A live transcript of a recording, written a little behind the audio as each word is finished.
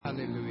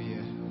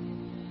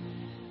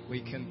We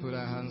can put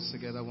our hands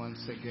together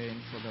once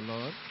again for the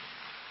Lord.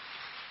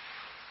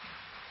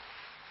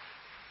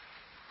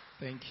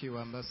 Thank you,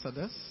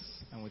 ambassadors,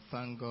 and we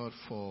thank God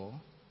for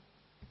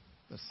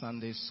the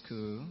Sunday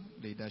school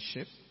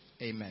leadership.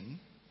 Amen.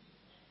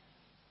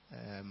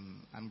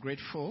 I'm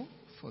grateful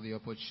for the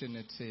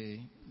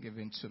opportunity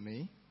given to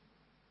me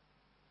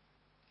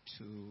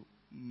to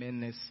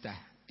minister.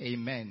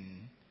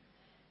 Amen.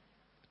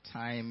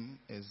 Time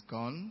is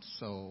gone,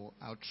 so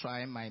I'll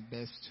try my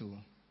best to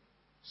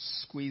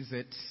squeeze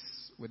it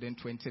within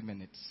 20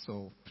 minutes.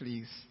 So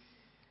please,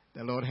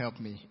 the Lord help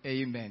me.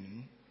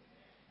 Amen.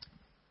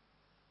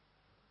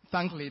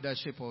 Thank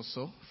leadership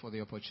also for the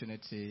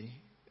opportunity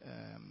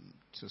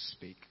to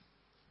speak.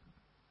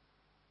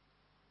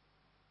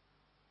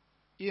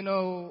 You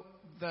know,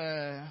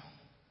 there's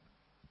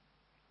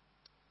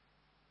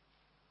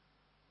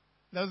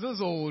this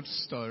old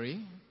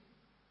story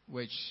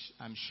which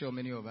I'm sure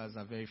many of us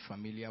are very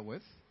familiar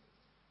with.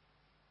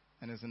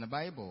 And it's in the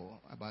Bible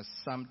about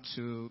some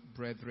two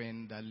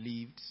brethren that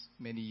lived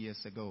many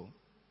years ago.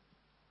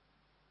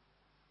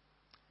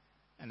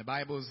 And the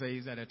Bible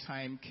says that a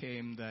time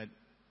came that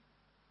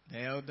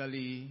the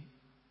elderly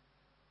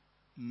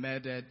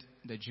murdered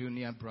the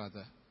junior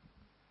brother.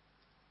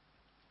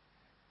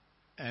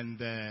 And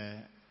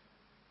the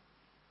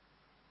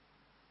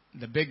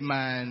big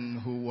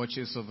man who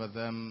watches over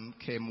them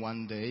came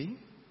one day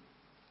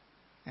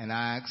and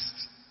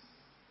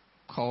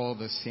called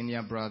the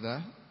senior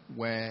brother,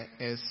 "Where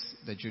is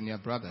the junior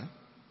brother?"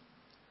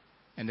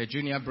 And the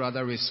junior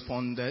brother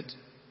responded,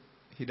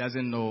 he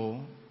doesn't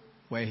know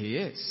where he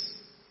is.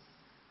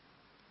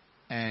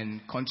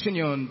 And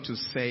continued to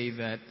say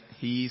that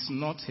he is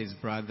not his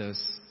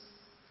brother's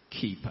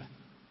keeper.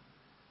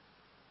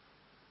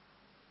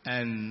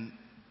 And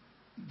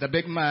the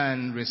big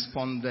man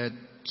responded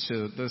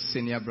to the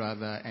senior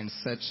brother and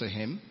said to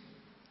him,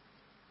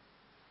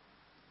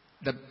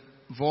 "The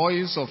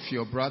voice of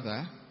your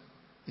brother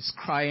is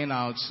crying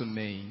out to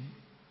me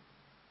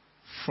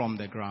from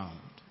the ground."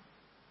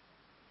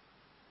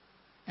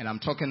 And I'm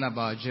talking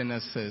about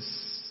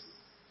Genesis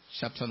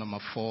chapter number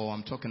 4.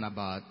 I'm talking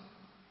about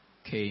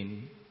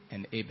Cain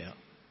and Abel.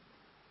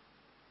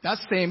 That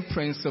same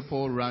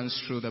principle runs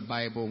through the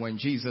Bible when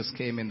Jesus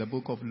came in the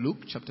book of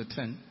Luke chapter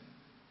 10,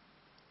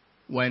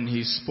 when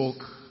he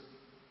spoke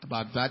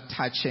about that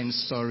touching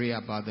story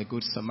about the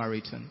Good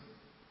Samaritan.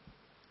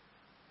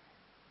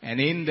 And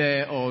in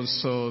there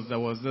also, there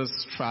was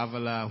this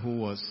traveler who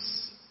was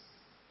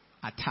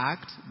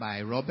attacked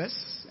by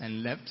robbers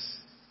and left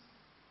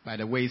by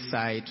the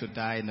wayside to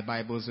die. And the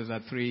Bible says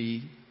that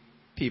 3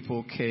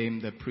 people came,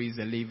 the priest,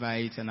 the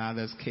Levite, and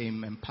others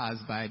came and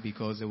passed by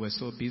because they were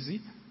so busy.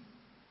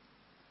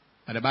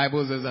 But the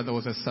Bible says that there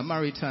was a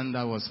Samaritan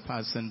that was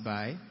passing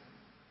by.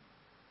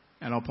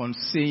 And upon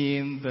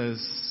seeing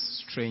this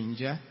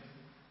stranger,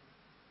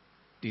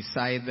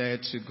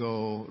 decided to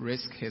go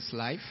risk his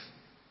life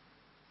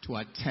to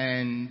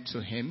attend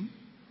to him,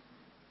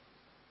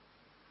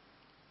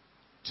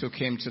 took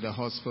him to the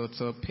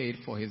hospital, paid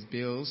for his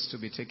bills to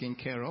be taken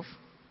care of.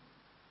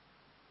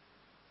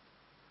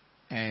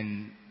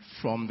 And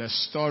from the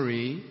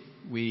story,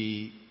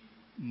 we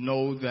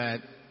know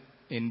that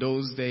in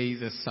those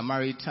days, the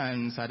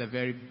Samaritans had a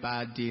very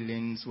bad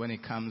dealings when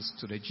it comes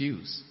to the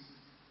Jews.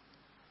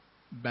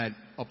 But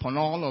upon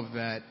all of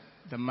that,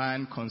 the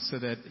man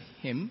considered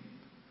him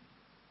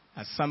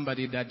as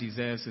somebody that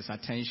deserves his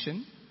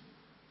attention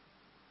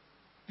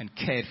and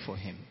cared for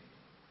him.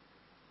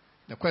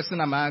 The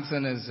question I'm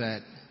asking is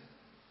that,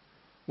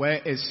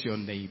 where is your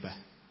neighbor?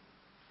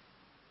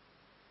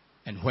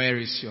 And where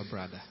is your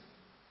brother?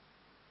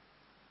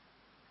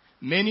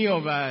 Many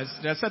of us,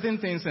 there are certain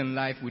things in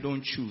life we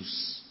don't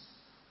choose.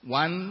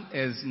 One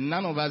is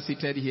none of us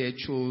seated here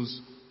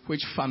chose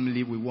which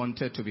family we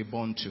wanted to be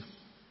born to.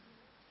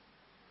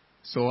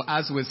 So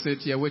as we sit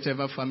here,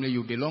 whichever family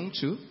you belong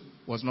to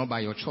was not by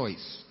your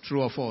choice.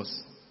 True or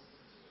false?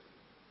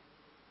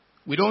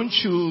 We don't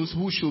choose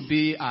who should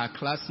be our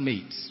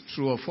classmates.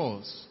 True or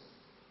false?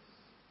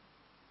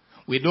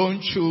 We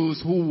don't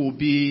choose who will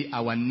be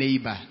our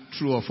neighbor.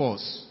 True or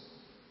false?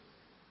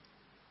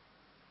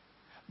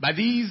 But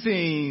these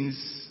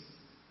things,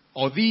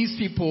 or these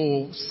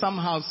people,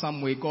 somehow,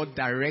 some way, God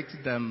directs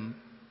them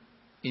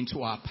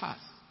into our path.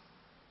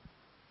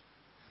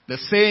 The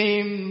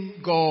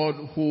same God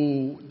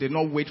who did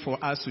not wait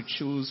for us to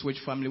choose which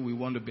family we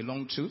want to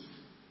belong to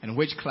and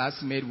which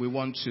classmate we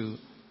want to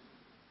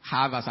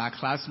have as our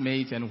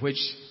classmate and which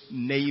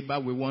neighbor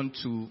we want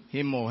to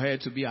him or her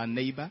to be our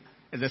neighbor,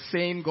 is the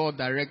same God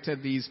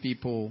directed these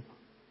people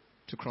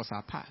to cross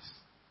our path.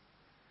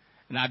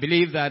 And I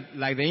believe that,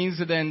 like the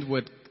incident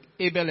with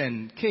Abel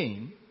and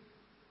Cain,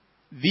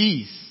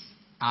 these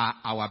are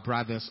our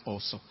brothers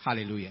also.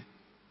 Hallelujah.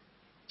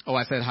 Oh,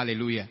 I said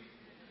hallelujah.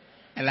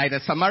 And like the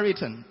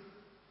Samaritan,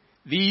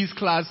 these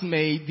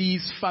classmates,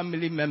 these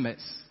family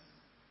members,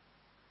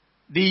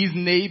 these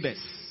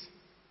neighbors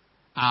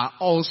are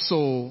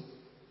also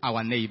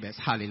our neighbors.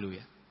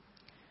 Hallelujah.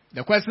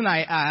 The question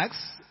I ask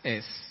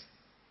is,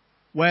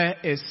 where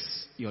is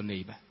your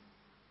neighbor?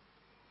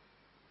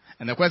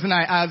 And the question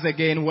I ask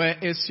again, where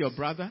is your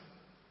brother?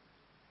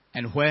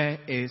 And where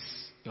is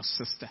your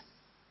sister?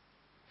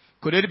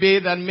 Could it be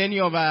that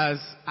many of us,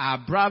 our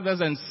brothers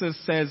and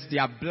sisters,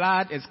 their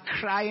blood is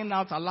crying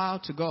out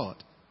aloud to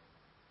God,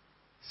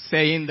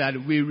 saying that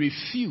we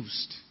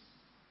refused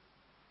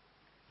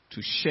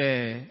to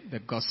share the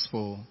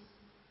gospel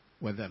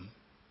with them?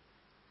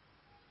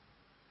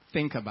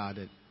 Think about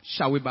it.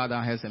 Shall we bow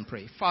our heads and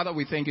pray? Father,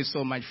 we thank you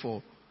so much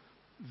for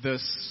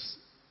this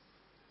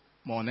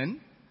morning.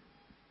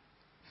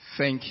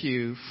 Thank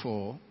you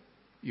for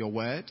your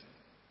word,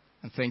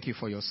 and thank you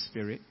for your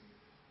spirit.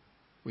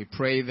 We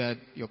pray that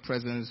your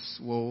presence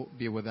will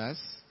be with us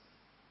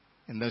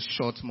in this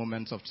short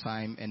moment of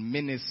time and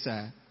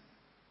minister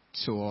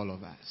to all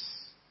of us.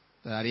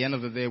 That at the end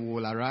of the day we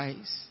will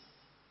arise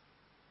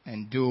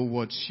and do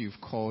what you've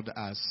called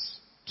us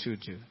to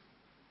do.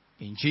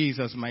 In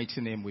Jesus'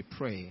 mighty name we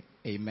pray.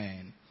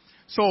 Amen.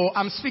 So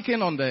I'm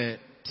speaking on the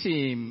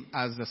theme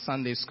as the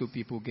Sunday school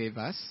people gave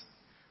us,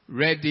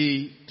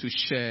 ready to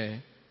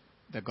share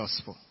the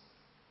gospel.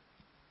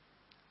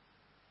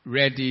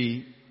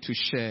 Ready to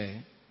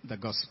share the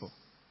gospel.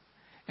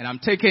 And I'm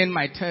taking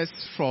my text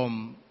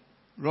from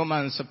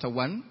Romans chapter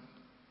 1,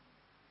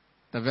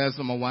 the verse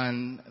number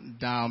 1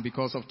 down.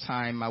 Because of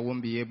time, I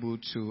won't be able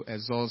to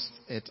exhaust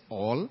it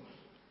all,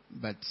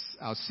 but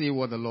I'll see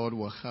what the Lord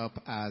will help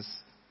us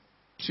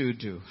to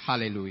do.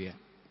 Hallelujah.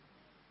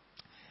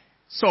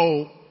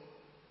 So,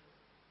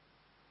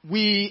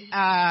 we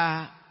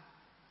are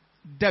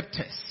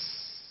debtors.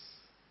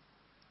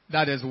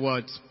 That is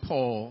what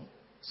Paul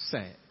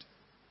said.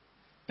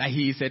 That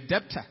he is a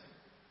debtor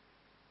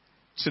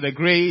to the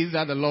grace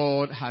that the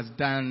Lord has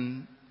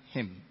done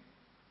him.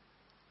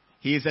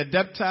 He is a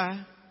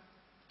debtor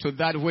to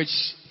that which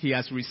he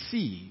has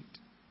received.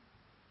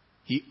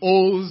 He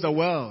owes the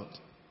world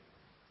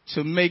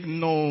to make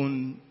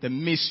known the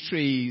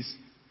mysteries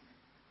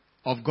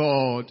of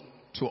God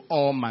to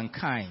all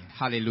mankind.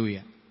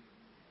 Hallelujah.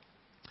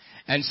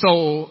 And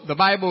so the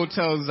Bible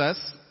tells us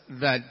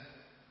that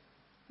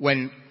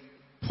when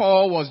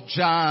Paul was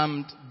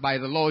jammed by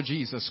the Lord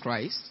Jesus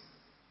Christ,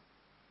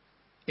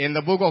 in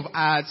the book of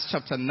Acts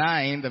chapter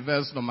 9, the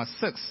verse number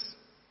 6,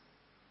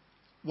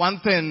 one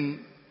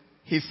thing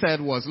he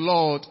said was,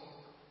 Lord,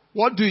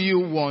 what do you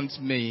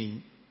want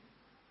me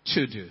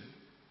to do?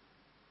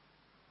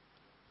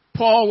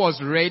 Paul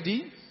was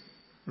ready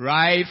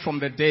right from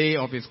the day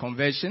of his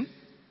conversion,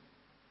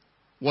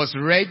 was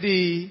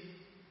ready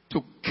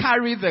to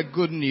carry the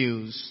good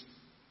news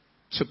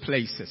to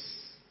places,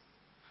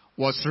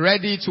 was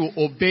ready to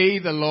obey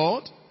the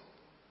Lord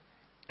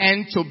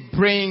and to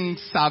bring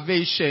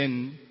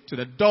salvation to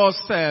the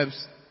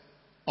doorsteps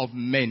of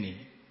many.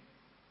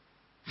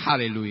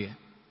 Hallelujah.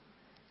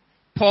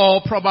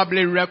 Paul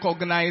probably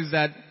recognized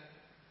that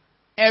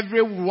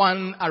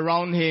everyone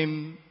around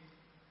him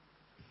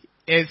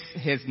is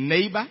his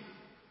neighbor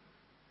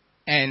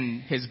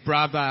and his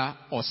brother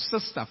or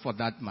sister for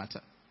that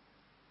matter.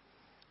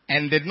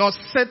 And did not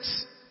sit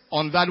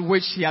on that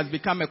which he has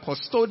become a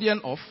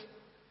custodian of,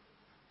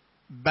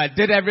 but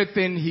did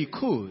everything he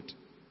could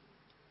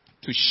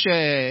to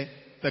share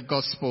the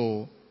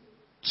gospel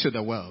to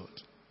the world.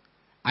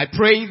 I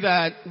pray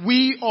that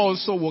we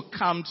also will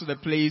come to the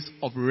place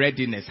of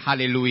readiness.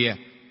 Hallelujah.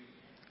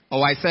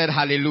 Oh, I said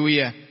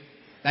hallelujah.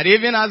 That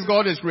even as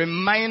God is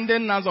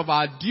reminding us of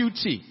our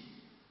duty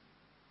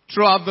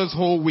throughout this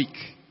whole week,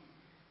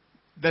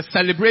 the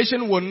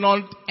celebration will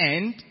not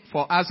end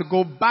for us to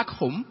go back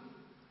home,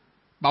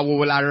 but we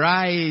will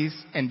arise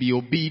and be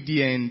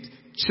obedient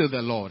to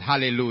the Lord.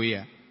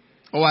 Hallelujah.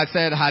 Oh, I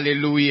said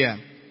hallelujah.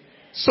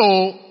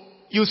 So,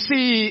 you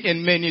see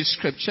in many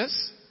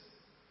scriptures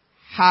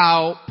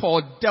how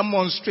Paul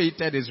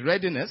demonstrated his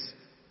readiness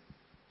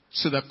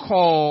to the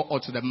call or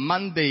to the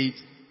mandate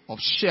of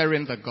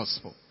sharing the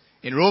gospel.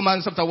 In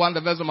Romans chapter 1, the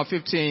verse number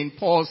 15,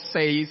 Paul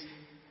says,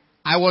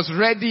 I was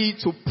ready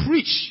to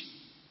preach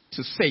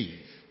to save.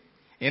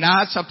 In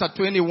Acts chapter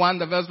 21,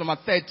 the verse number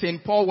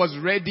 13, Paul was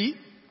ready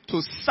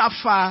to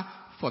suffer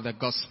for the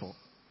gospel.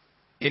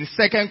 In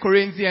 2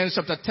 Corinthians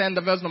chapter 10,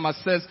 the verse number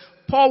 6,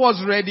 Paul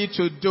was ready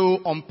to do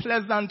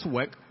unpleasant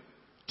work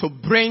to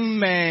bring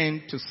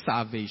men to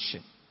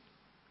salvation.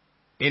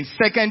 In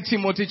 2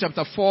 Timothy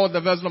chapter 4,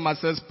 the verse number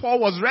says, Paul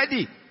was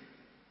ready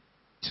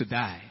to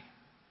die.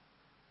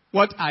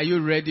 What are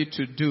you ready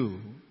to do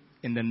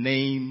in the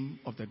name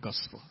of the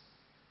gospel?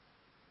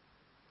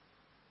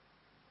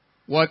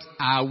 What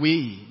are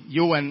we,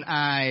 you and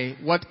I,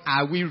 what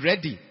are we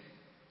ready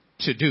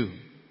to do?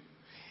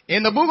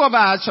 In the book of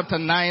Acts chapter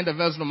 9, the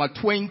verse number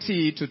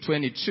 20 to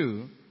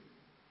 22,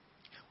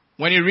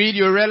 when you read,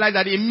 you realize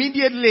that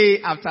immediately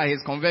after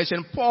his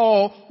conversion,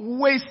 Paul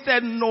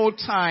wasted no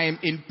time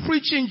in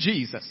preaching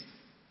Jesus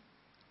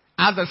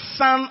as the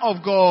Son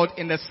of God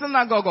in the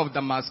synagogue of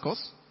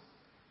Damascus.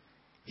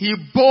 He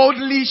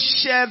boldly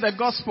shared the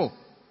gospel,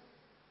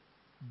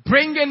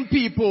 bringing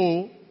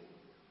people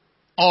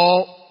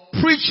or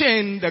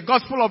preaching the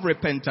gospel of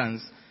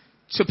repentance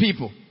to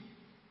people,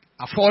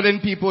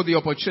 affording people the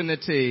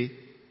opportunity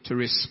to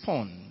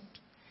respond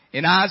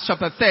In Acts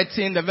chapter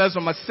 13, the verse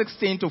number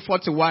 16 to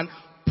 41,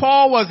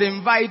 Paul was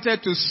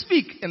invited to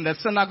speak in the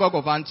synagogue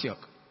of Antioch.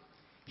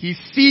 He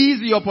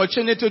seized the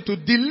opportunity to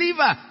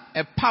deliver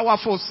a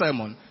powerful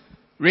sermon,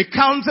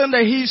 recounting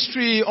the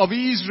history of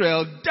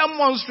Israel,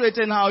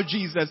 demonstrating how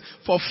Jesus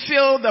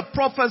fulfilled the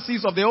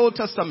prophecies of the Old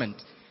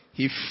Testament.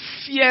 He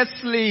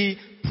fiercely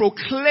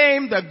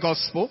proclaimed the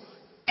gospel,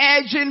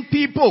 urging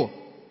people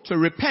to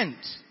repent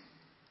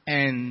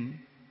and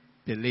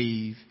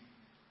believe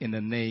in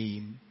the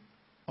name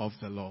of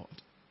the Lord.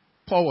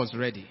 Paul was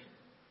ready.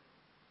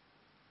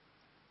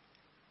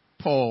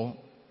 Paul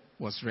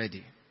was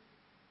ready.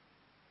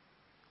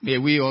 May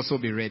we also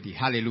be ready.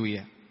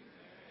 Hallelujah.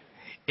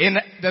 In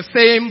the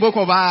same book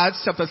of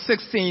Acts, chapter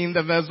 16,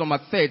 the verse number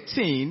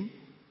 13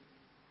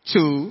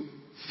 to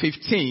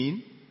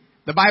 15,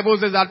 the Bible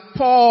says that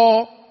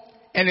Paul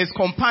and his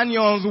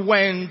companions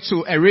went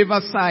to a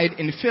riverside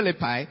in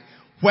Philippi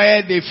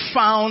where they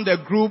found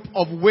a group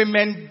of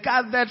women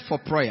gathered for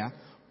prayer.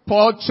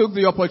 Paul took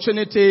the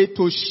opportunity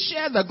to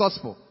share the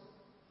gospel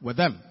with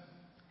them.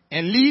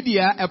 And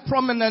Lydia, a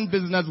prominent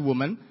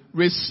businesswoman,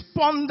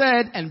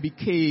 responded and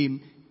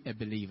became a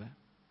believer.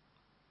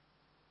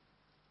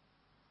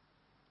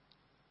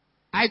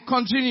 I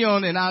continue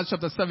on in Acts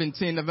chapter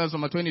 17, the verse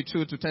number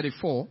 22 to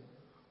 34.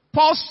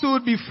 Paul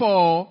stood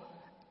before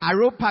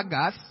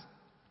Areopagus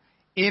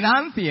in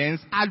Athens,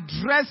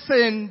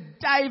 addressing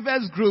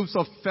diverse groups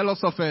of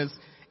philosophers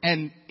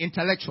and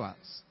intellectuals.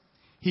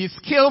 He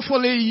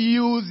skillfully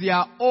used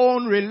their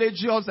own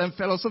religious and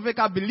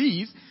philosophical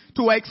beliefs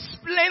to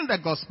explain the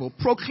gospel,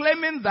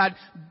 proclaiming that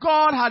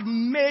God had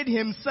made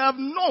himself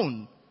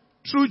known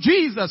through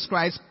Jesus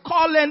Christ,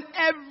 calling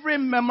every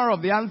member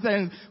of the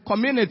Athens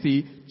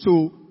community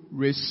to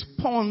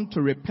respond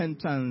to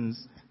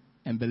repentance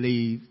and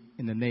believe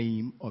in the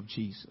name of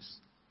Jesus.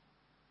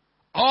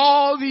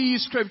 All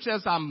these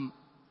scriptures I'm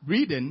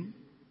reading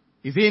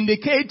is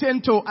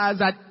indicating to us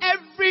that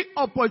every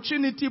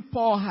opportunity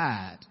Paul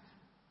had,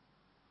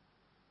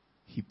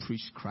 he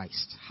preached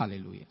Christ.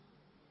 Hallelujah.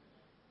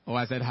 Oh,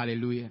 I said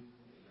hallelujah.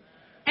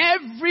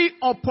 Every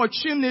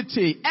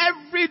opportunity,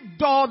 every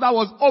door that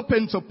was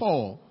open to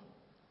Paul,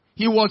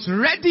 he was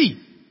ready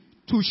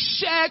to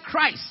share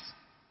Christ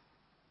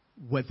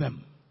with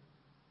them.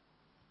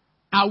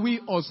 Are we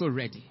also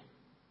ready?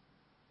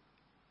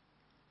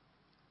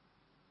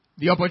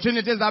 The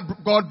opportunities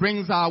that God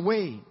brings our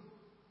way,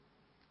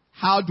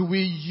 how do we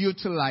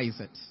utilize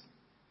it?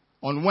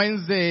 On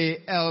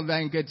Wednesday, Elder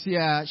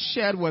Nketia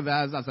shared with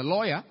us as a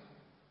lawyer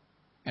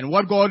and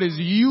what God is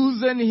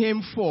using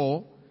him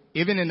for,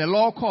 even in the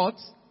law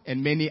courts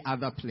and many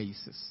other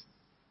places.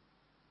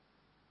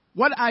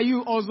 What are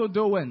you also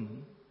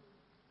doing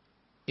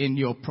in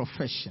your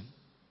profession?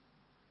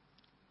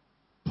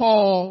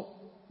 Paul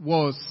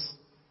was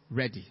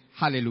ready.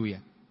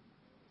 Hallelujah.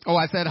 Oh,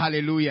 I said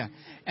hallelujah.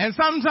 And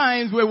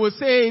sometimes we will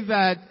say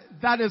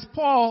that is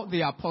Paul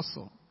the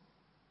apostle.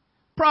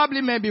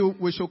 Probably maybe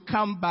we should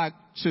come back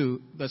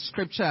to the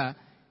scripture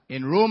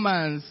in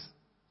Romans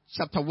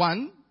chapter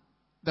 1,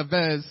 the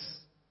verse.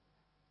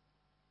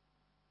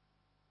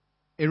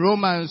 In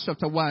Romans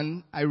chapter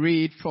 1, I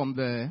read from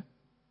the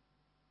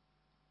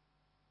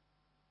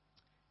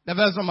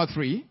verse number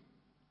 3.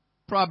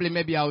 Probably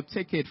maybe I'll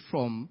take it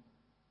from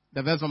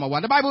the verse number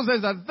 1. The Bible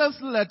says that this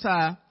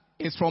letter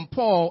is from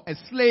Paul, a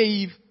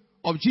slave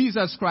of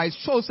Jesus Christ,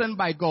 chosen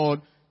by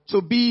God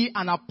to be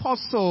an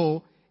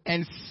apostle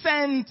and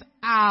sent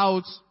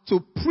out to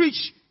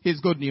preach his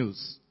good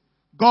news.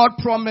 God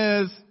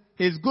promised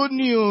his good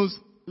news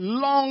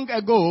long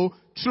ago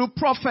through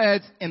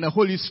prophets in the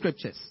Holy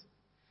Scriptures.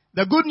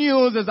 The good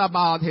news is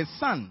about his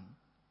son.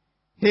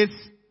 His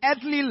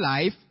earthly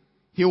life,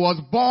 he was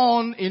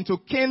born into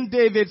King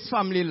David's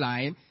family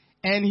line,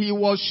 and he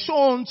was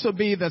shown to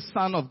be the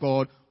Son of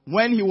God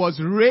when he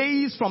was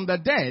raised from the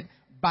dead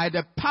by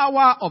the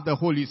power of the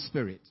Holy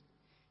Spirit.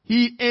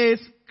 He is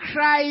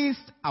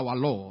Christ our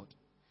Lord.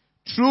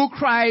 Through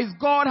Christ,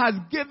 God has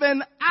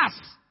given us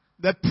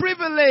the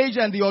privilege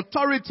and the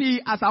authority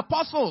as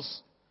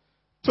apostles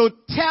to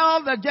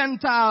tell the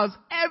Gentiles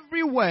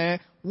everywhere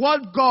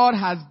what God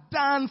has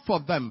done for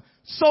them,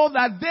 so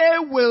that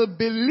they will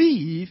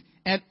believe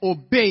and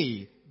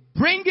obey,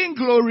 bringing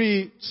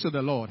glory to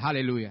the Lord.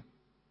 Hallelujah.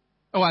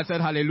 Oh, I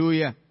said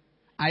hallelujah.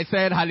 I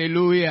said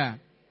hallelujah.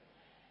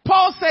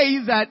 Paul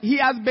says that he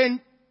has been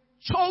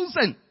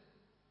chosen.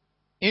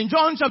 In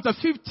John chapter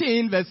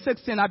 15 verse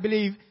 16, I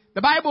believe,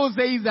 the Bible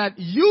says that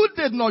you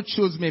did not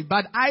choose me,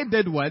 but I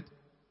did what?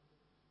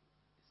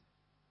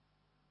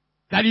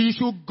 That you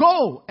should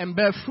go and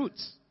bear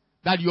fruits.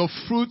 That your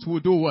fruit will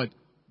do what?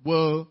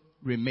 Will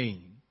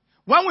remain.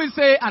 When we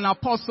say an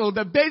apostle,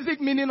 the basic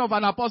meaning of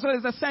an apostle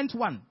is a sent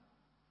one.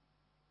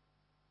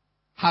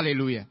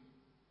 Hallelujah.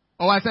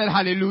 Oh, I said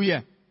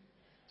hallelujah.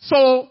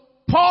 So,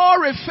 Paul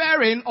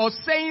referring or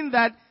saying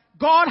that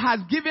God has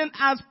given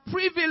us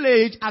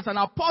privilege as an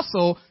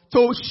apostle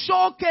to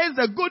showcase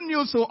the good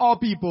news to all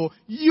people.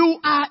 You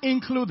are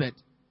included.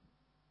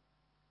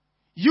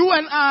 You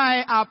and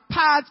I are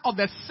part of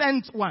the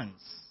sent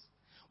ones.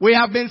 We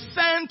have been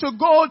sent to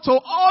go to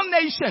all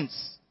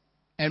nations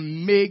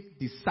and make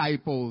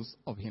disciples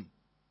of him.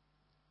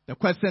 The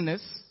question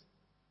is,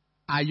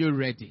 are you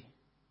ready?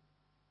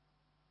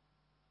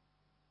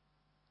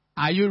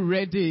 Are you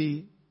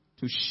ready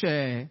to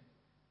share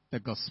the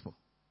gospel?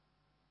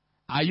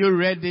 Are you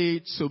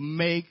ready to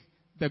make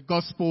the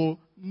gospel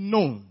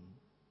known?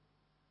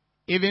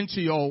 Even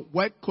to your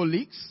work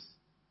colleagues,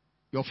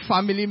 your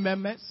family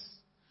members,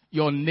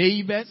 your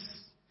neighbors,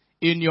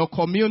 in your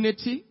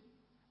community.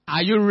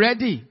 Are you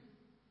ready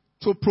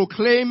to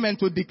proclaim and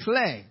to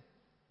declare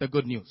the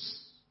good news?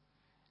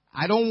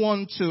 I don't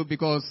want to,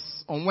 because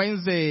on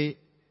Wednesday,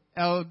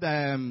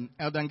 Elder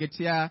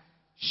Ngetia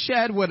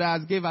shared with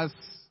us, gave us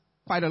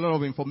quite a lot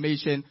of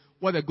information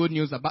what the good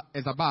news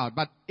is about.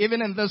 But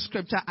even in this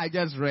scripture I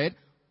just read,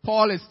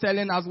 Paul is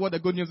telling us what the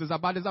good news is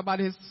about. It's about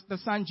the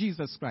Son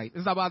Jesus Christ.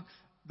 It's about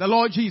the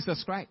Lord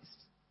Jesus Christ.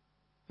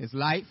 His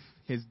life,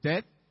 his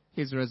death,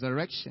 his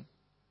resurrection.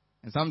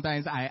 And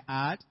sometimes I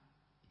add,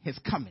 his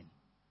coming.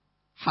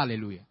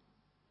 Hallelujah.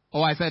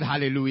 Oh, I said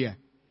hallelujah.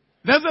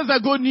 This is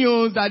the good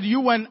news that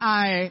you and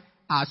I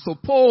are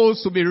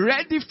supposed to be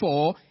ready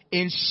for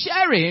in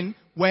sharing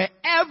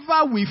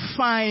wherever we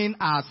find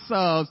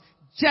ourselves,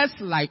 just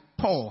like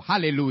Paul.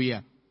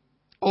 Hallelujah.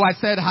 Oh, I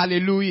said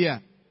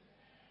hallelujah.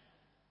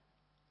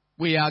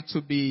 We are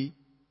to be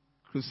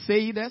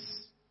crusaders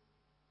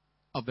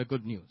of the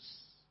good news.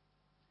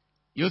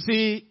 You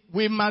see,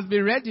 we must be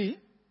ready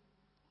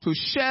to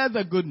share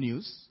the good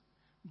news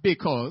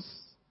because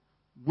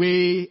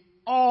we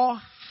all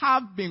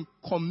have been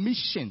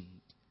commissioned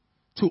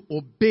to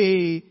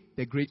obey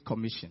the Great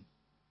Commission.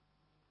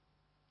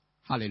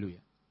 Hallelujah.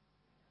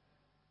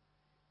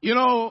 You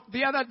know,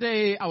 the other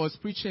day I was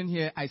preaching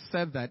here, I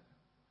said that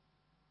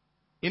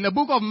in the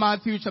book of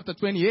Matthew chapter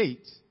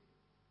 28,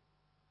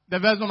 the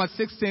verse number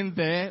 16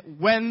 there,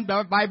 when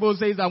the Bible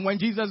says that when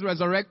Jesus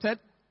resurrected,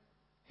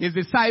 his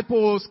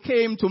disciples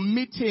came to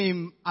meet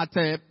him at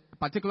a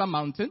particular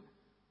mountain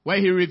where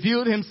he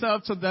revealed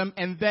himself to them,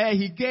 and there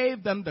he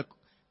gave them the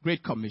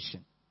Great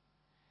Commission.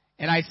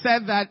 And I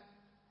said that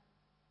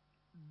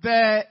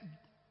the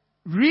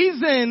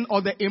reason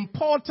or the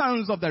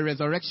importance of the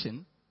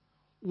resurrection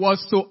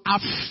was to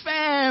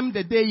affirm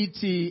the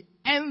deity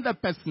and the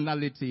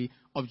personality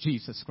of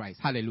Jesus Christ.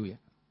 Hallelujah.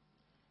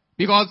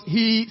 Because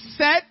he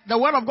said, the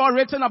word of God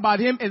written about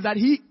him is that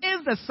he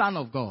is the Son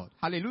of God.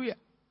 Hallelujah.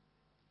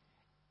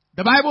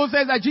 The Bible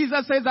says that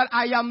Jesus says that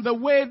I am the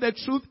way, the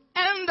truth,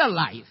 and the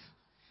life.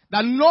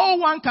 That no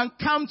one can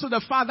come to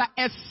the Father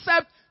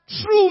except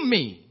through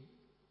me.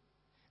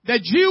 The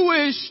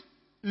Jewish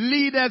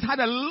leaders had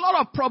a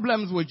lot of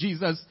problems with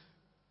Jesus'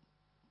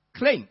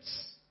 claims.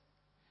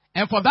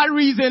 And for that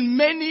reason,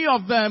 many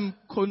of them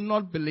could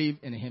not believe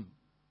in him.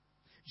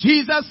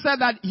 Jesus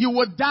said that he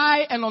would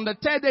die and on the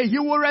third day he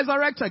will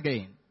resurrect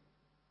again.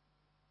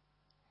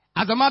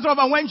 As a matter of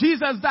fact, when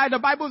Jesus died, the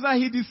Bible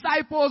says his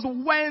disciples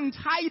went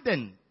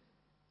hiding.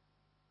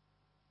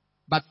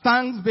 But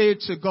thanks be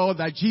to God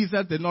that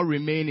Jesus did not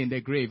remain in the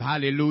grave.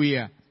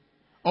 Hallelujah.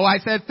 Oh, I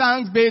said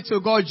thanks be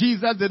to God,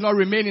 Jesus did not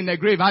remain in the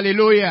grave.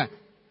 Hallelujah.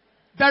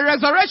 The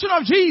resurrection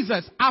of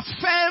Jesus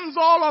affirms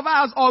all of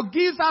us or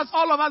gives us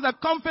all of us the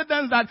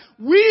confidence that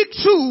we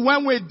too,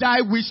 when we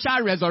die, we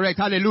shall resurrect.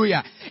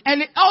 Hallelujah.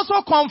 And it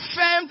also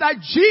confirms that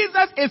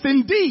Jesus is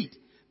indeed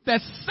the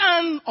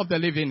Son of the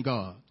living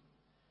God.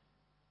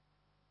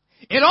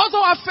 It also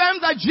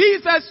affirms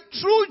that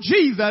through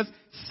Jesus,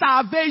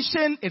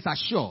 salvation is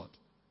assured.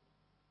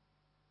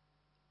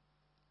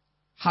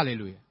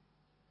 Hallelujah.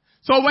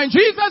 So when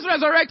Jesus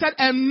resurrected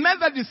and met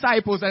the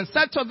disciples and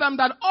said to them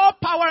that all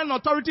power and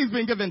authority has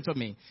been given to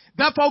me,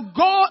 therefore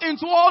go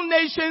into all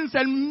nations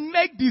and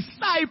make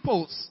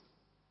disciples.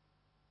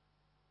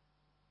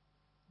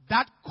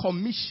 That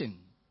commission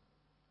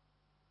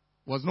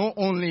was not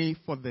only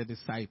for the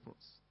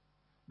disciples,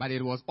 but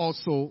it was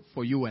also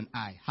for you and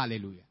I.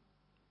 Hallelujah.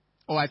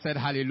 Oh, I said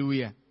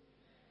hallelujah.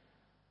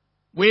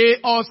 We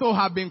also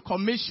have been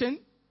commissioned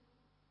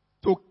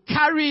to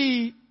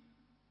carry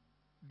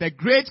the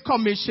Great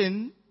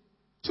Commission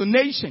to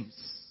nations,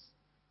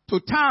 to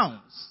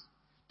towns,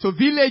 to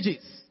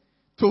villages,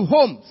 to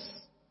homes,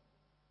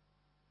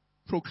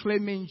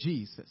 proclaiming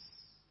Jesus.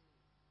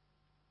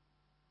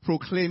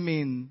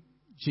 Proclaiming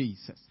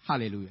Jesus.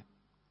 Hallelujah.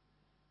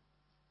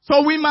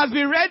 So we must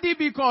be ready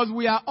because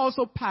we are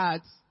also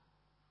part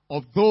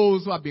of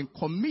those who have been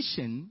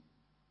commissioned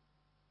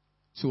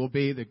to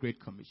obey the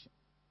Great Commission.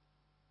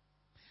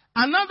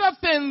 Another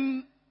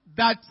thing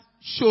that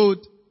should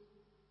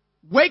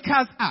wake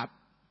us up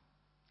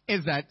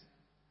is that,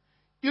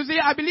 you see,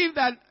 I believe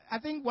that, I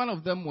think one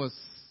of the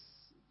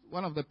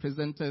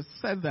presenters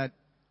said that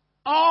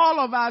all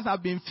of us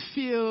have been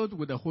filled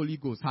with the Holy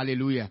Ghost.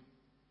 Hallelujah.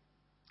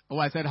 Oh,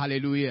 I said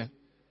hallelujah.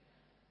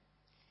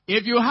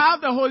 If you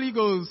have the Holy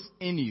Ghost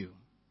in you,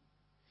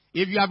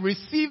 if you have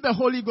received the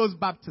Holy Ghost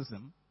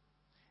baptism,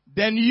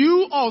 then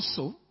you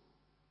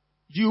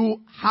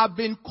have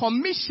been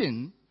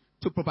commissioned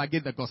to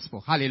propagate the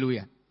gospel.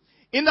 Hallelujah.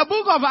 In the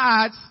book of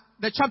Acts,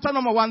 the chapter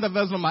number 1, the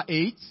verse number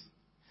 8,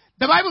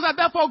 The Bible says,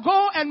 therefore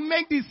go and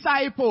make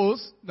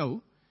disciples.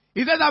 No.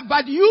 It says that,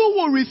 but you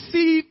will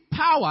receive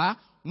power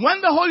when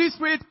the Holy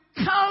Spirit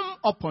come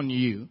upon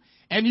you.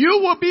 And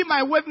you will be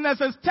my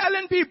witnesses,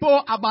 telling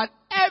people about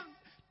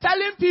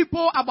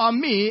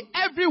me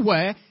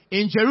everywhere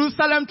in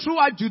Jerusalem,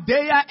 throughout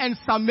Judea and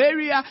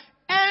Samaria,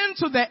 and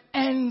to the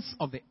ends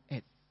of the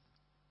earth.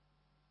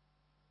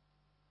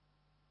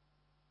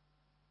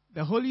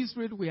 The Holy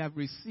Spirit we have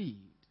received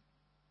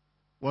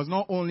was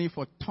not only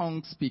for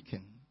tongue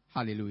speaking.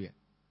 Hallelujah.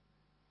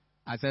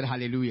 I said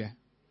hallelujah.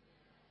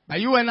 But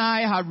you and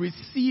I have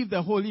received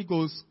the Holy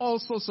Ghost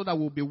also so that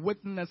we'll be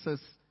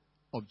witnesses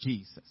of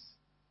Jesus.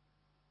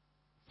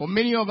 For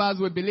many of us,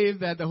 we believe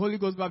that the Holy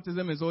Ghost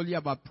baptism is only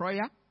about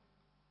prayer,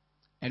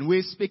 and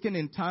we're speaking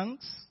in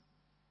tongues,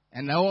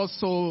 and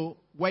also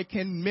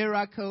working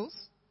miracles,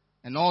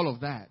 and all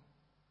of that.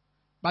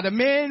 But the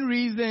main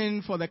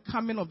reason for the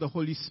coming of the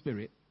Holy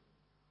Spirit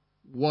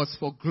was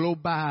for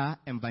global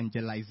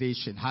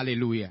evangelization.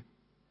 Hallelujah.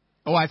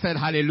 Oh, I said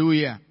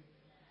hallelujah.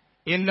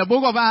 In the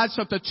book of Acts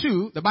chapter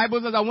 2, the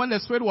Bible says that when the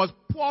Spirit was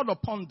poured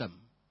upon them,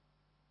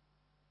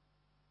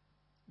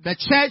 the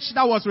church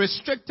that was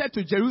restricted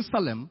to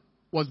Jerusalem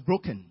was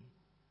broken.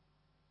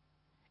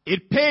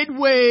 It paved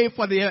way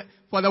for the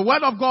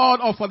word of God,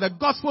 or for the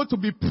gospel to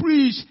be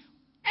preached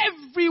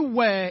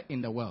everywhere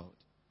in the world.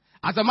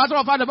 As a matter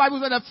of fact, the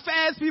Bible said the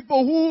first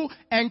people who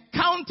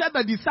encountered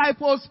the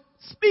disciples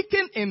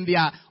speaking in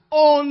their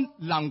own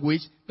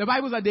language, the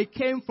Bible said they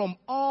came from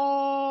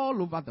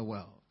all over the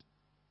world.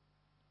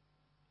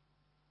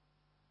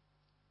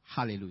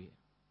 Hallelujah.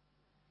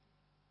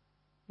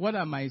 What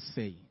am I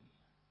saying?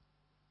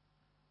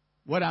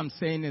 What I'm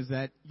saying is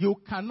that you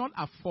cannot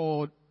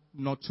afford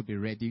not to be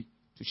ready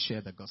to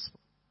share the gospel.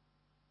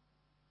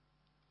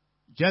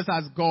 Just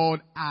as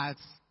God asked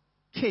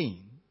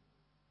Cain,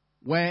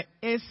 where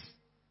is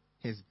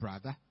his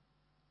brother?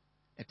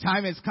 A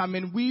time is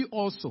coming, we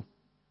also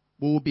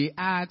will be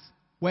asked,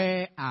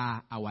 where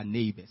are our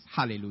neighbors?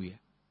 Hallelujah.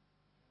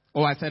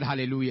 Oh, I said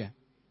hallelujah.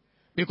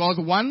 Because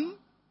one,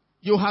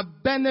 you have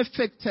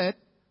benefited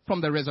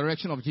from the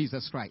resurrection of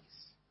Jesus Christ.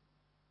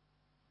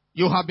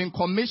 You have been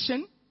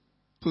commissioned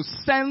to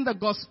send the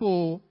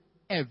gospel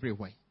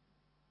everywhere.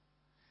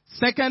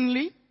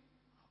 Secondly,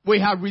 we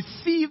have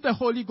received the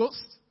Holy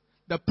Ghost,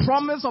 the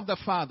promise of the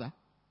Father,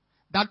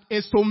 that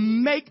is to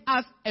make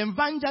us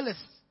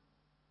evangelists,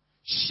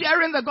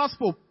 sharing the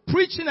gospel,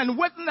 preaching and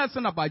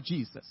witnessing about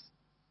Jesus.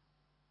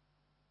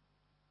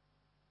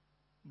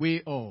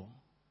 We all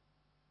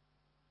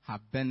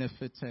have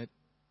benefited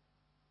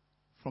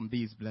from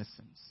these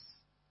blessings,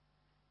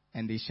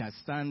 and they shall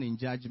stand in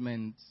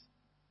judgment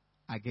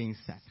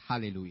against us.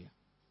 Hallelujah.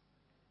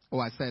 Oh,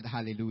 I said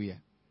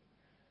hallelujah.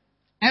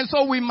 And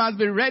so we must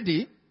be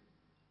ready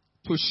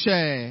to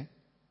share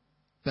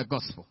the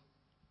gospel.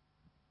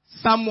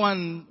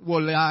 Someone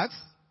will ask,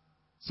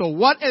 so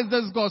what is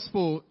this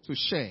gospel to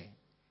share?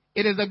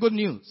 It is the good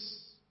news.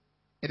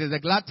 It is the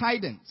glad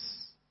tidings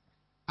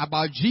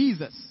about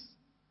Jesus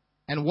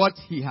and what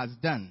he has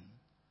done.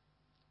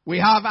 We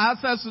have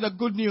access to the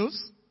good news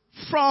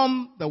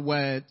from the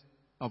word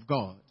of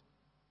God.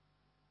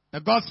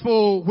 The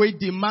gospel which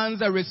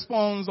demands a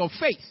response of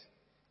faith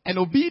and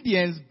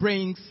obedience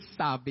brings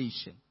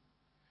salvation.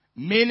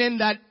 Meaning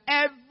that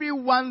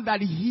everyone that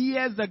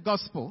hears the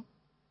gospel,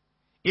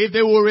 if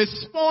they will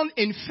respond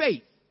in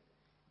faith,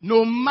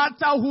 no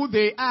matter who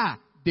they are,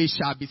 they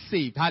shall be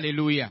saved.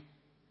 Hallelujah.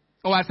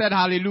 Oh, I said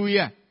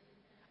hallelujah.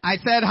 I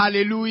said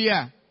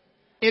hallelujah.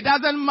 It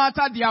doesn't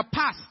matter their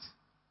past.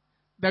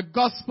 The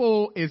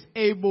gospel is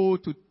able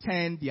to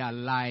turn their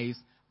lives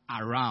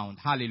around.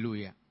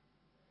 Hallelujah.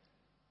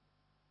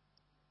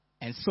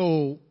 And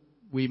so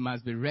we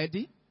must be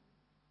ready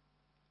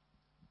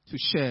to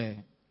share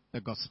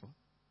the gospel.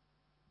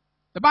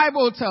 The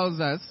Bible tells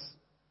us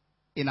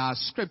in our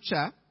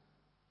scripture,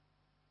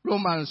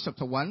 Romans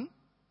chapter 1,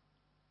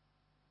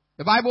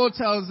 the Bible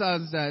tells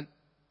us that,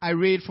 I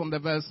read from the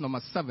verse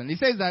number 7. It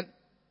says that,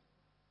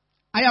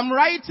 I am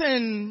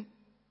writing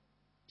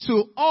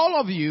to all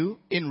of you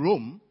in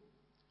Rome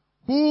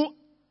who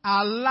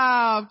are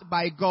loved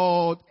by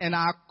God and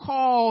are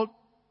called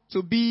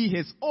to be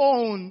his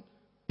own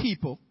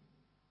people.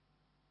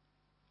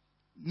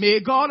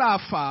 May God our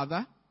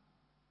Father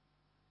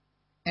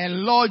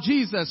and Lord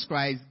Jesus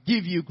Christ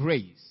give you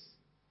grace.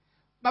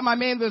 But my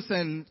main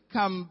lesson,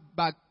 come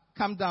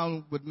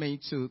down with me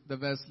to the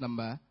verse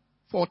number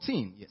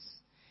 14. Yes.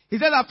 He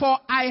said that, for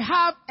I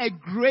have a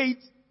great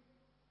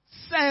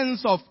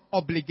sense of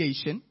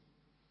obligation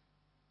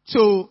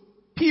to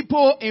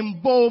people in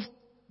both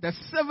the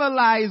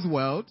civilized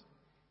world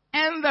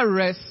and the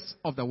rest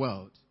of the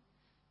world,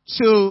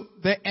 to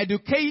the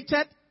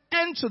educated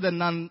and to the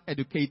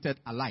non-educated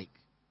alike.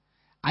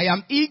 I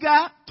am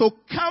eager to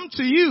come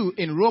to you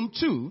in Rome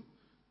too,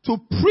 to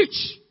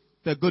preach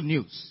the good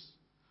news.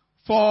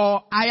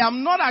 For I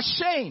am not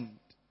ashamed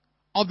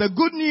of the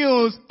good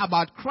news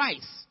about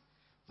Christ,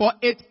 for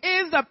it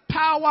is the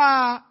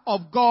power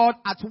of God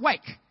at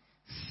work,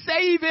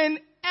 saving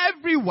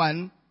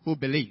everyone who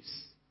believes.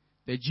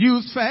 The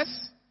Jews first,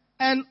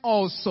 and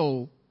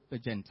also the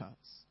Gentiles.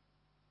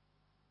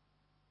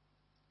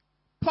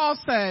 Paul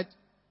said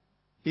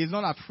he is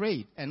not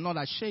afraid and not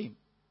ashamed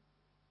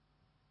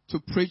to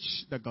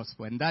preach the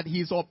gospel, and that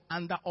he is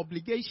under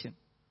obligation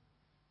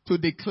to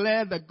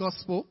declare the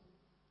gospel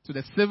to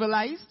the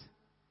civilized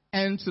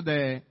and to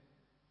the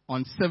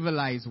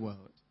uncivilized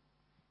world.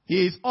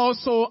 He is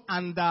also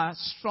under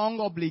strong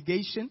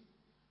obligation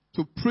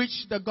to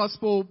preach the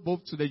gospel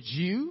both to the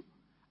Jew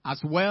as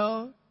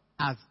well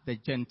as the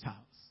Gentiles.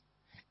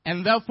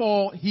 And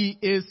therefore, he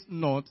is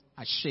not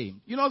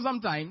ashamed. You know,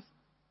 sometimes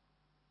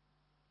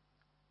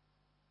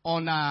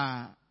on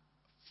a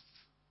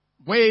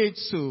way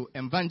to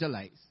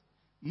evangelize,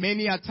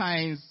 many a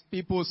times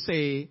people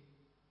say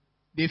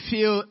they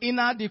feel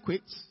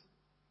inadequate,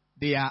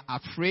 they are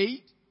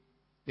afraid,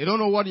 they don't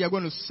know what you're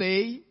going to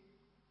say,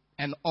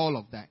 and all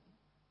of that.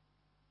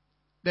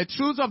 The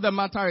truth of the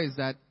matter is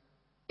that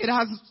it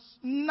has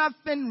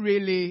nothing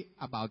really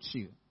about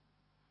you,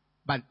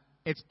 but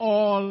it's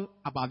all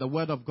about the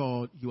word of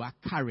God you are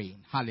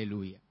carrying.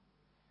 Hallelujah.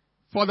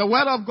 For the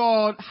word of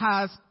God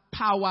has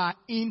power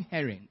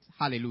inherent.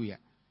 Hallelujah.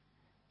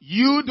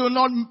 You do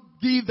not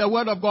give the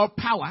word of God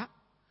power,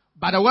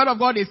 but the word of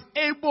God is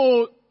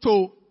able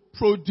to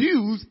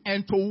produce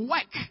and to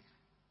work.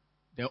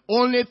 The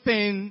only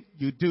thing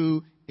you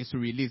do is to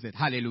release it.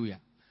 Hallelujah.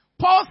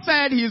 Paul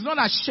said he is not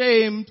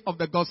ashamed of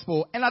the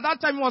gospel, and at that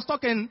time he was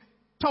talking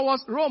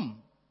towards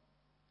Rome.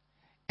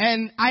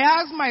 And I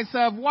asked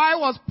myself, why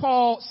was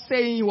Paul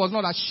saying he was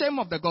not ashamed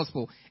of the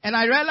gospel? And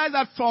I realized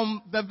that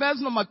from the verse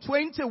number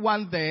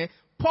 21 there,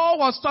 Paul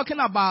was talking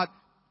about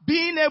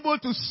being able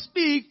to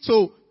speak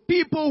to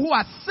people who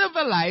are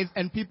civilized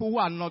and people who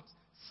are not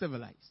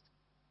civilized.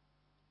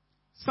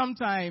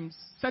 Sometimes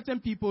certain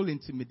people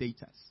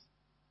intimidate us.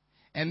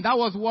 And that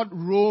was what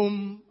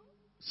Rome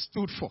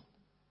stood for.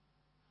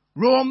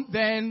 Rome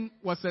then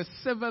was a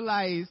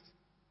civilized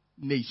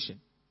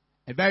nation.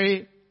 A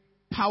very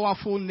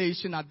powerful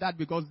nation at that,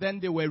 because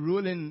then they were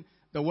ruling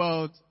the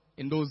world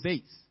in those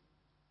days.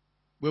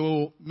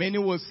 Many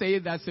will say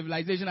that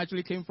civilization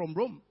actually came from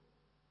Rome.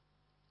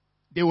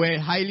 They were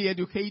highly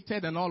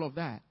educated and all of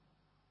that.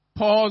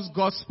 Paul's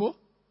gospel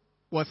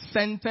was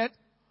centered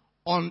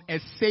on a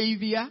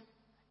savior,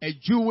 a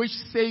Jewish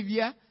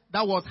savior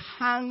that was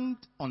hanged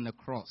on the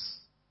cross.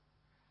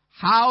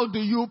 How do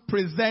you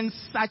present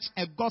such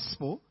a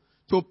gospel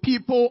to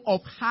people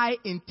of high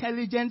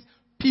intelligence,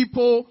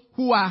 people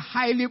who are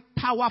highly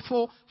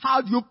powerful?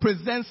 How do you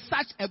present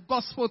such a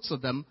gospel to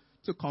them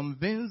to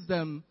convince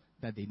them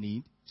that they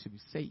need to be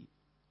saved?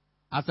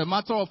 As a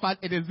matter of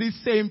fact, it is these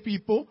same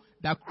people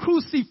that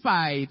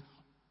crucified,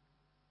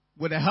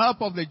 with the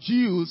help of the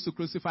Jews, to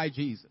crucify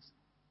Jesus.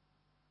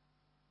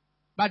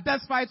 But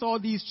despite all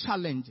these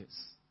challenges,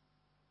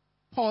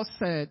 Paul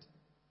said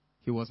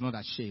he was not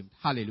ashamed.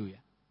 Hallelujah.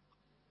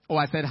 Oh,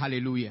 I said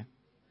hallelujah.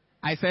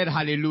 I said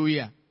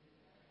hallelujah.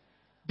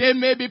 They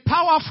may be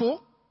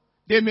powerful,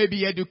 they may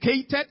be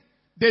educated,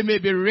 they may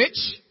be rich,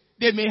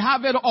 they may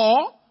have it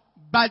all,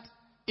 but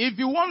if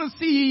you want to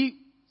see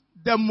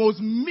the most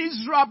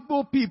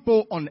miserable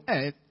people on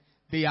earth,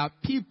 they are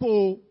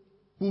people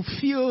who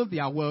feel they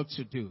are well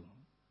to do.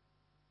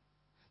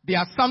 There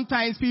are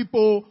sometimes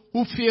people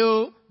who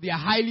feel they are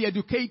highly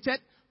educated,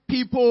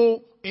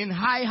 people in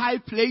high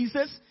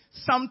places.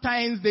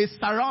 Sometimes they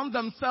surround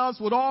themselves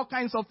with all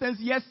kinds of things.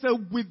 Yes, sir,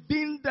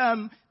 within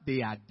them,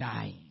 they are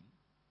dying.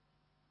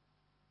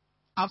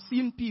 I've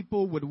seen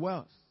people with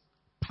wealth,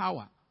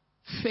 power,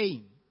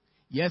 fame.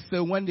 Yes,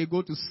 sir, when they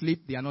go to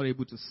sleep, they are not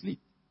able to sleep.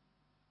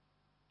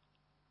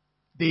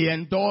 They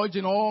indulge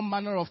in all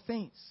manner of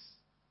things.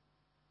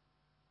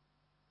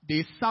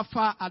 They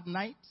suffer at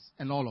night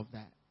and all of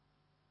that.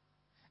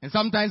 And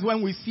sometimes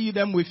when we see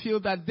them, we feel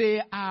that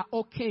they are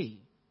okay.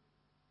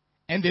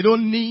 And they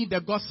don't need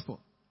the gospel.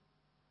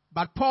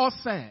 But Paul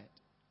said,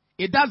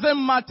 it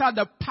doesn't matter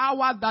the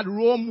power that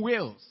Rome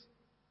wills.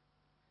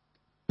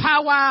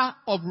 Power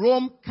of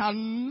Rome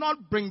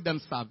cannot bring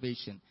them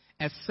salvation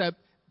except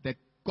the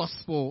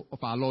gospel of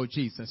our Lord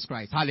Jesus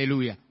Christ.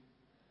 Hallelujah.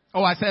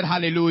 Oh, I said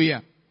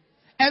hallelujah.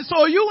 And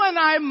so you and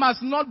I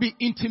must not be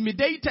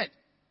intimidated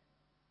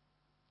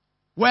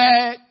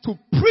where to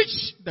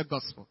preach the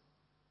gospel.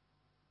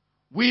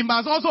 We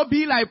must also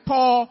be like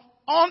Paul,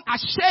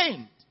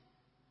 unashamed,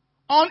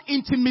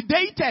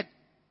 unintimidated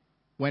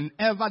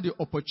whenever the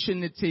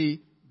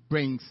opportunity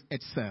brings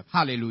itself.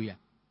 Hallelujah.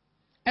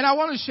 And I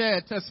want to share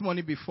a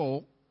testimony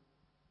before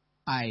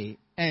I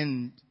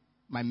end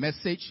my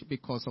message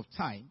because of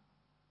time.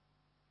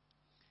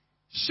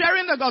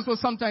 Sharing the gospel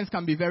sometimes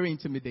can be very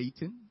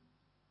intimidating.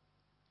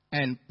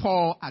 And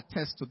Paul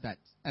attests to that.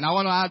 And I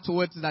want to add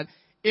towards that,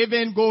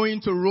 even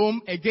going to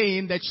Rome,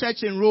 again, the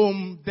church in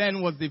Rome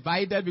then was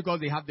divided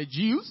because they have the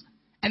Jews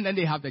and then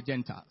they have the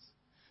Gentiles.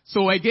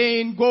 So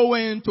again,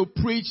 going to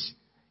preach,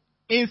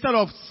 instead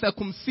of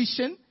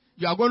circumcision,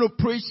 you are going to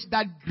preach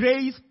that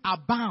grace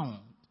abound,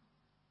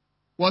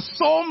 was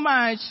so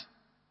much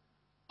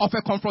of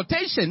a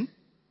confrontation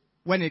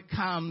when it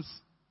comes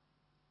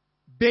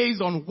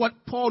based on what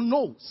Paul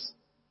knows,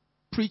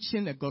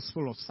 preaching the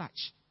gospel of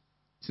such.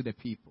 to the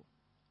people.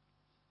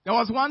 There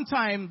was one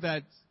time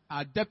that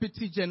our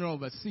Deputy General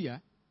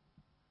Overseer,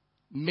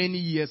 many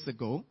years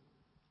ago,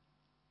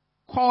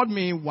 called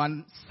me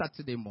one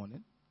Saturday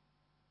morning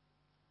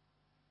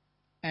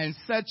and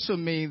said to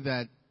me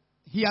that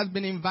he has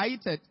been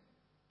invited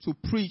to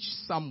preach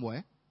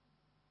somewhere,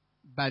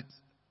 but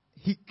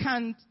he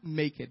can't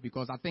make it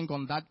because I think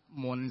on that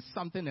morning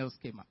something else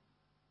came up.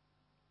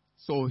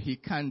 So he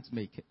can't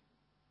make it.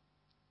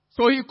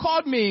 So he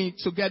called me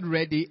to get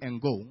ready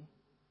and go.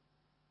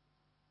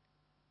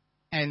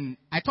 And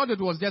I thought it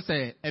was just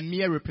a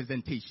mere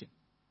representation.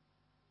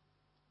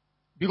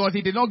 Because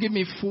he did not give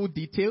me full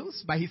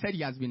details, but he said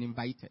he has been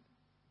invited.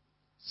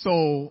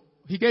 So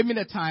he gave me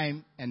the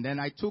time, and then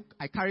I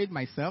carried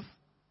myself,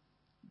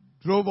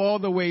 drove all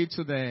the way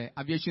to the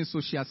Aviation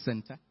Social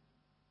Center.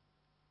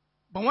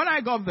 But when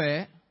I got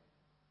there,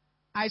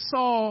 I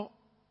saw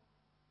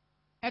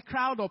a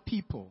crowd of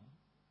people.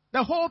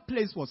 The whole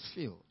place was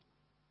filled.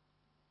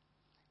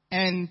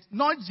 And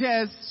not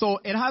just, so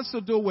it has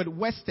to do with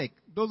Westec.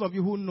 Those of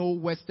you who know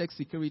Westec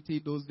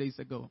Security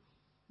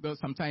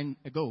some time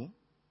ago,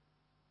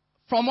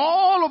 from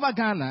all over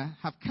Ghana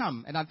have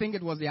come, and I think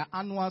it was their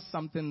annual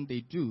something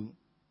they do,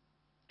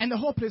 and the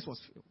whole place was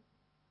filled.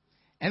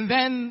 And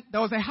then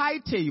there was a high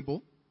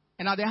table,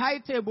 and at the high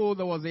table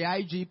there was the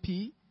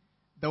IGP,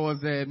 there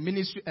was a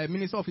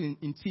Minister of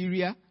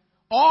Interior,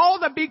 all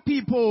the big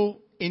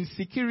people in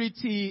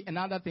security and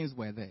other things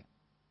were there.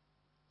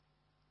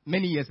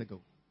 Many years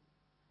ago.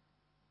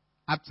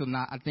 Up to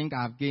now, I think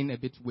I've gained a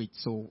bit weight,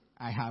 so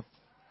I have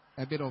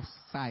a bit of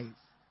size.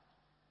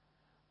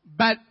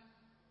 But,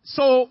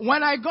 so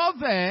when I got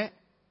there,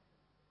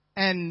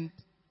 and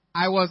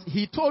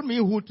he told me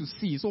who to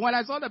see. So when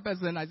I saw the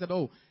person, I said,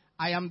 oh,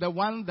 I am the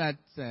one that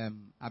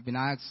I've been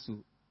asked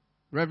to.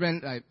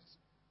 Reverend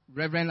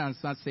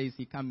Ansar says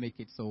he can't make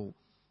it, so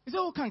he said,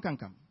 oh,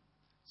 come.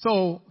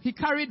 So he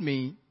carried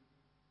me,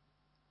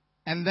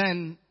 and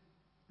then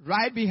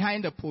right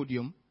behind the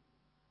podium,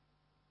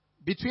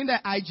 between the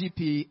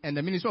IGP and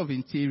the Minister of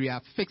Interior,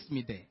 fixed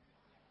me there.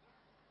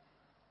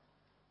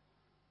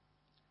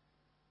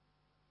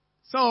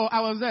 So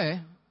I was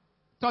there,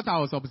 thought I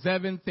was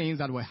observing things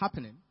that were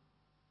happening.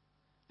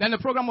 Then the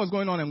program was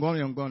going on and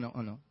going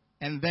on.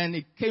 And then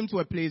it came to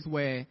a place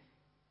where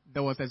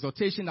there was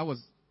exhortation that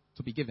was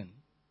to be given.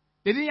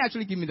 They didn't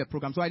actually give me the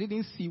program, so I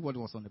didn't see what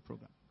was on the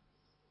program.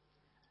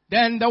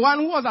 Then the one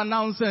who was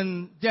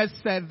announcing just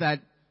said that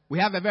we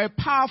have a very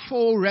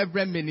powerful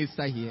Reverend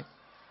Minister here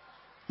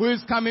who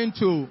is coming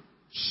to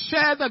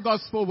share the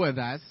gospel with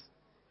us.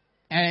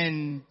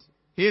 And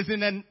he's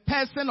in a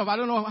person of, I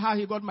don't know how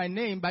he got my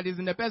name, but he's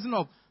in the person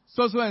of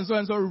so and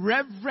so,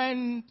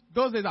 Reverend,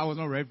 those days I was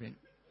not Reverend.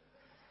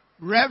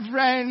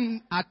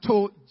 Reverend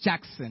Atto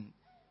Jackson.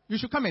 You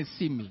should come and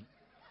see me.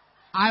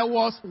 I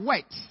was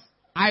wet.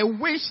 I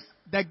wish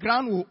the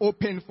ground would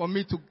open for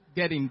me to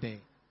get in there.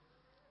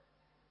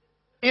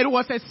 It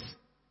was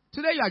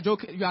today you are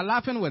joking, you are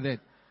laughing with it.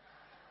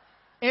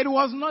 It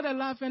was not a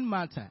laughing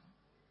matter.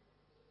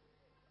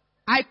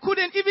 I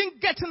couldn't even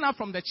get up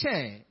from the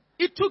chair.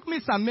 It took me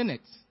some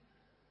minutes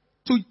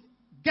to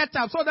get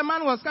up. So the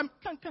man was come.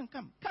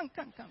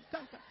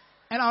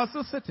 And I was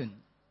still sitting.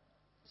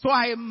 So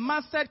I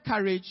mastered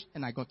courage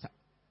and I got up.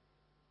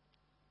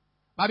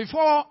 But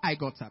before I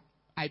got up,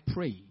 I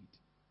prayed.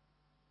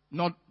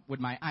 Not with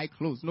my eye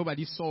closed.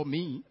 Nobody saw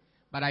me.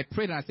 But I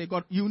prayed and I said,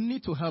 God, you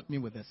need to help me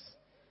with this.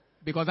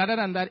 Because other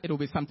than that, it will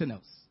be something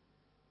else.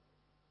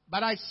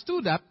 But I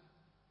stood up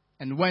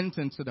and went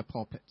into the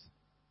pulpit.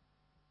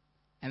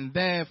 And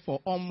there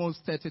for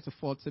almost 30 to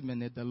 40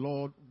 minutes, the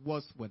Lord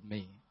was with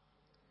me.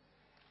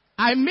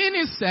 I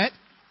ministered,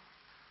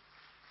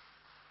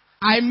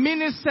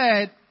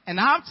 and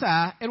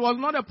after, it was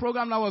not a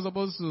program that was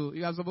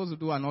you were supposed to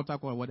do an altar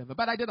call or whatever,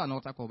 but I did an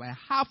altar call by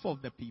half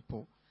of the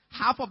people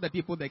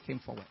that came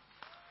forward.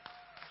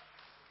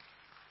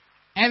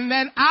 And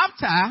then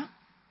after,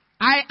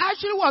 I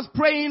actually was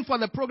praying for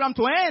the program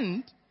to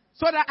end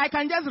so that I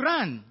can just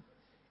run.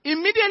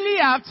 Immediately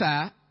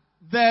after,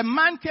 the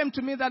man came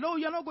to me that, oh,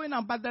 you're not going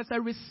out, but there's a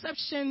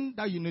reception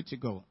that you need to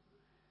go.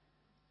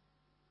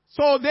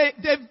 So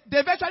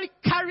they've actually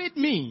carried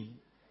me.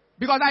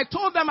 Because I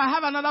told them I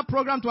have another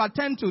program to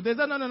attend to. They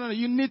said, no,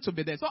 you need to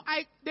be there. So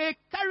they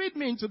carried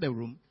me into the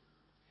room.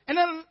 And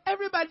then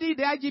everybody,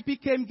 the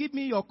IGP came, give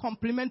me your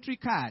complimentary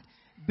card.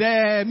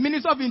 The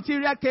Minister of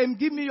Interior came,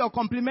 give me your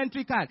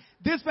complimentary card.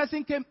 This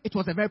person came, it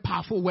was a very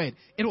powerful word.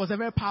 And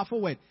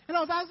I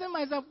was asking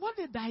myself, what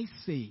did I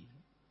say?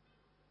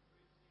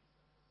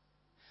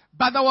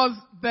 But there was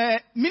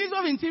the Minister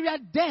of Interior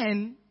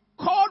then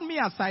called me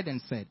aside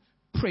and said,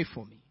 pray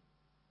for me.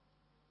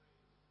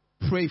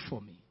 Pray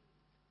for me.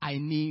 I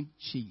need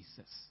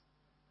Jesus.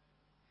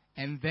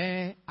 And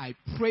there I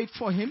prayed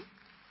for him.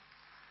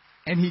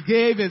 And he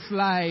gave his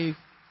life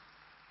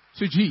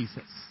to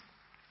Jesus.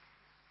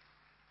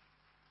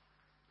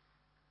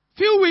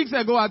 Few weeks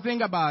ago,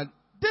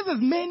 this is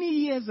many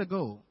years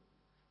ago.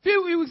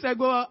 Few weeks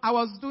ago, I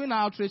was doing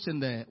outreach in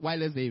the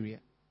wireless area.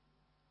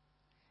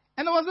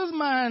 And there was this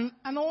man,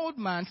 an old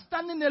man,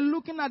 standing there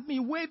looking at me,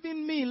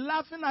 waving me,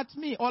 laughing at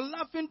me, or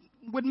laughing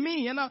with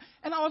me. And I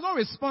was not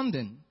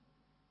responding.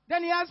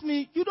 Then he asked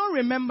me, you don't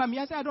remember me?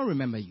 I said, I don't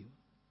remember you.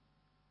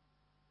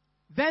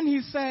 Then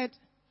he said,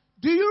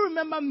 do you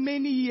remember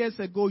many years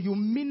ago you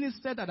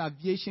ministered at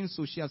Aviation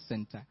Social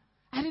Center?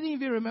 I didn't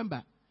even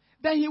remember.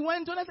 Then he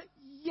went on and said,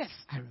 yes,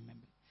 I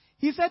remember.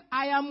 He said,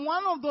 I am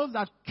one of those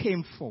that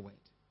came forward.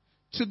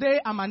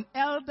 Today I'm an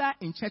elder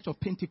in Church of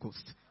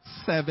Pentecost,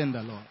 serving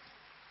the Lord.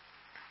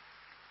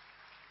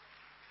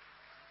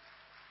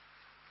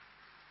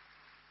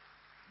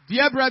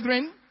 Dear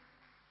brethren,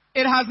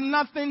 it has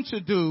nothing to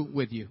do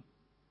with you.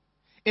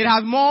 It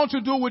has more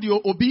to do with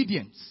your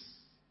obedience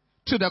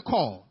to the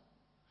call.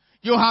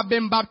 You have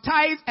been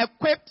baptized,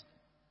 equipped,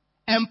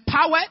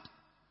 empowered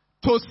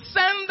to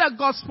send the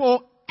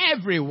gospel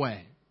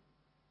everywhere.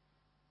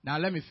 Now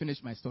let me finish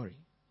my story.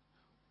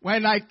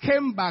 When I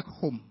came back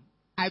home,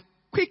 I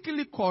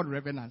quickly called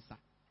Reverend Ansa.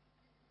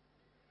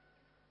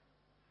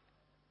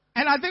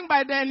 And I think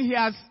by then he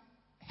has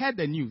heard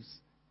the news.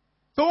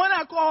 So when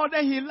I called,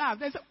 then he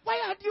laughed. They said, why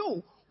had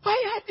you?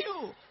 Why had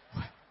you?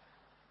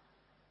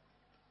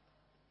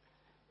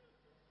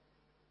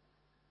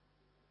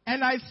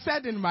 And I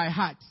said in my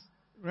heart,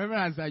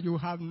 Reverend Ansa, you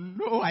have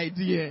no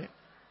idea.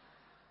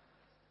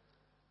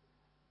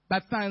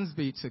 But thanks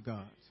be to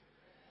God.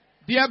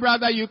 Dear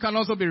brother, you can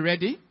also be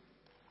ready.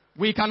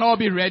 We can all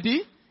be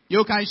ready.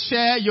 You can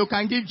share. You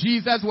can give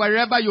Jesus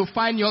wherever you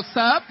find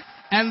yourself.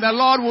 And the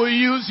Lord will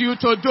use you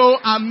to do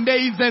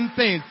amazing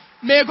things.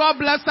 May God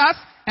bless us.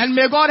 And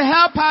may God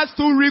help us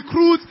to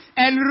recruit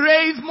and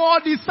raise more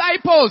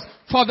disciples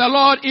for the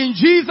Lord in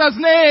Jesus'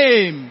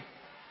 name.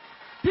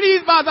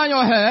 Please bow down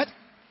your head.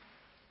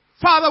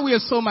 Father, we are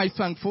so much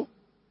thankful.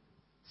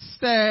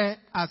 Stir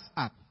us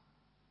up.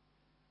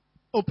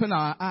 Open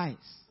our eyes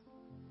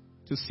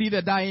to see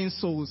the dying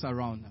souls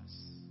around us.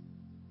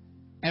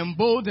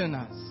 Embolden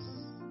us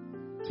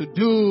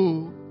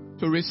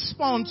to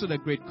respond to the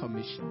Great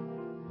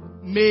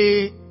Commission.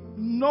 May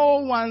no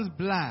one's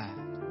blood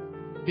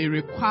be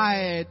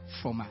required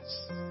from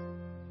us.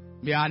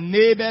 May our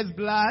neighbor's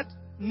blood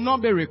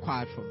not be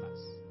required from us.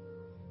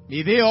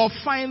 May they all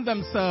find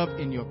themselves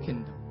in your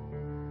kingdom.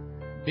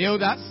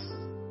 Build us.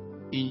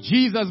 In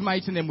Jesus'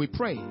 mighty name we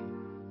pray.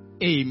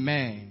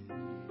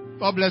 Amen.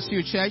 God bless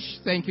you, church.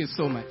 Thank you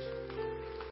so much.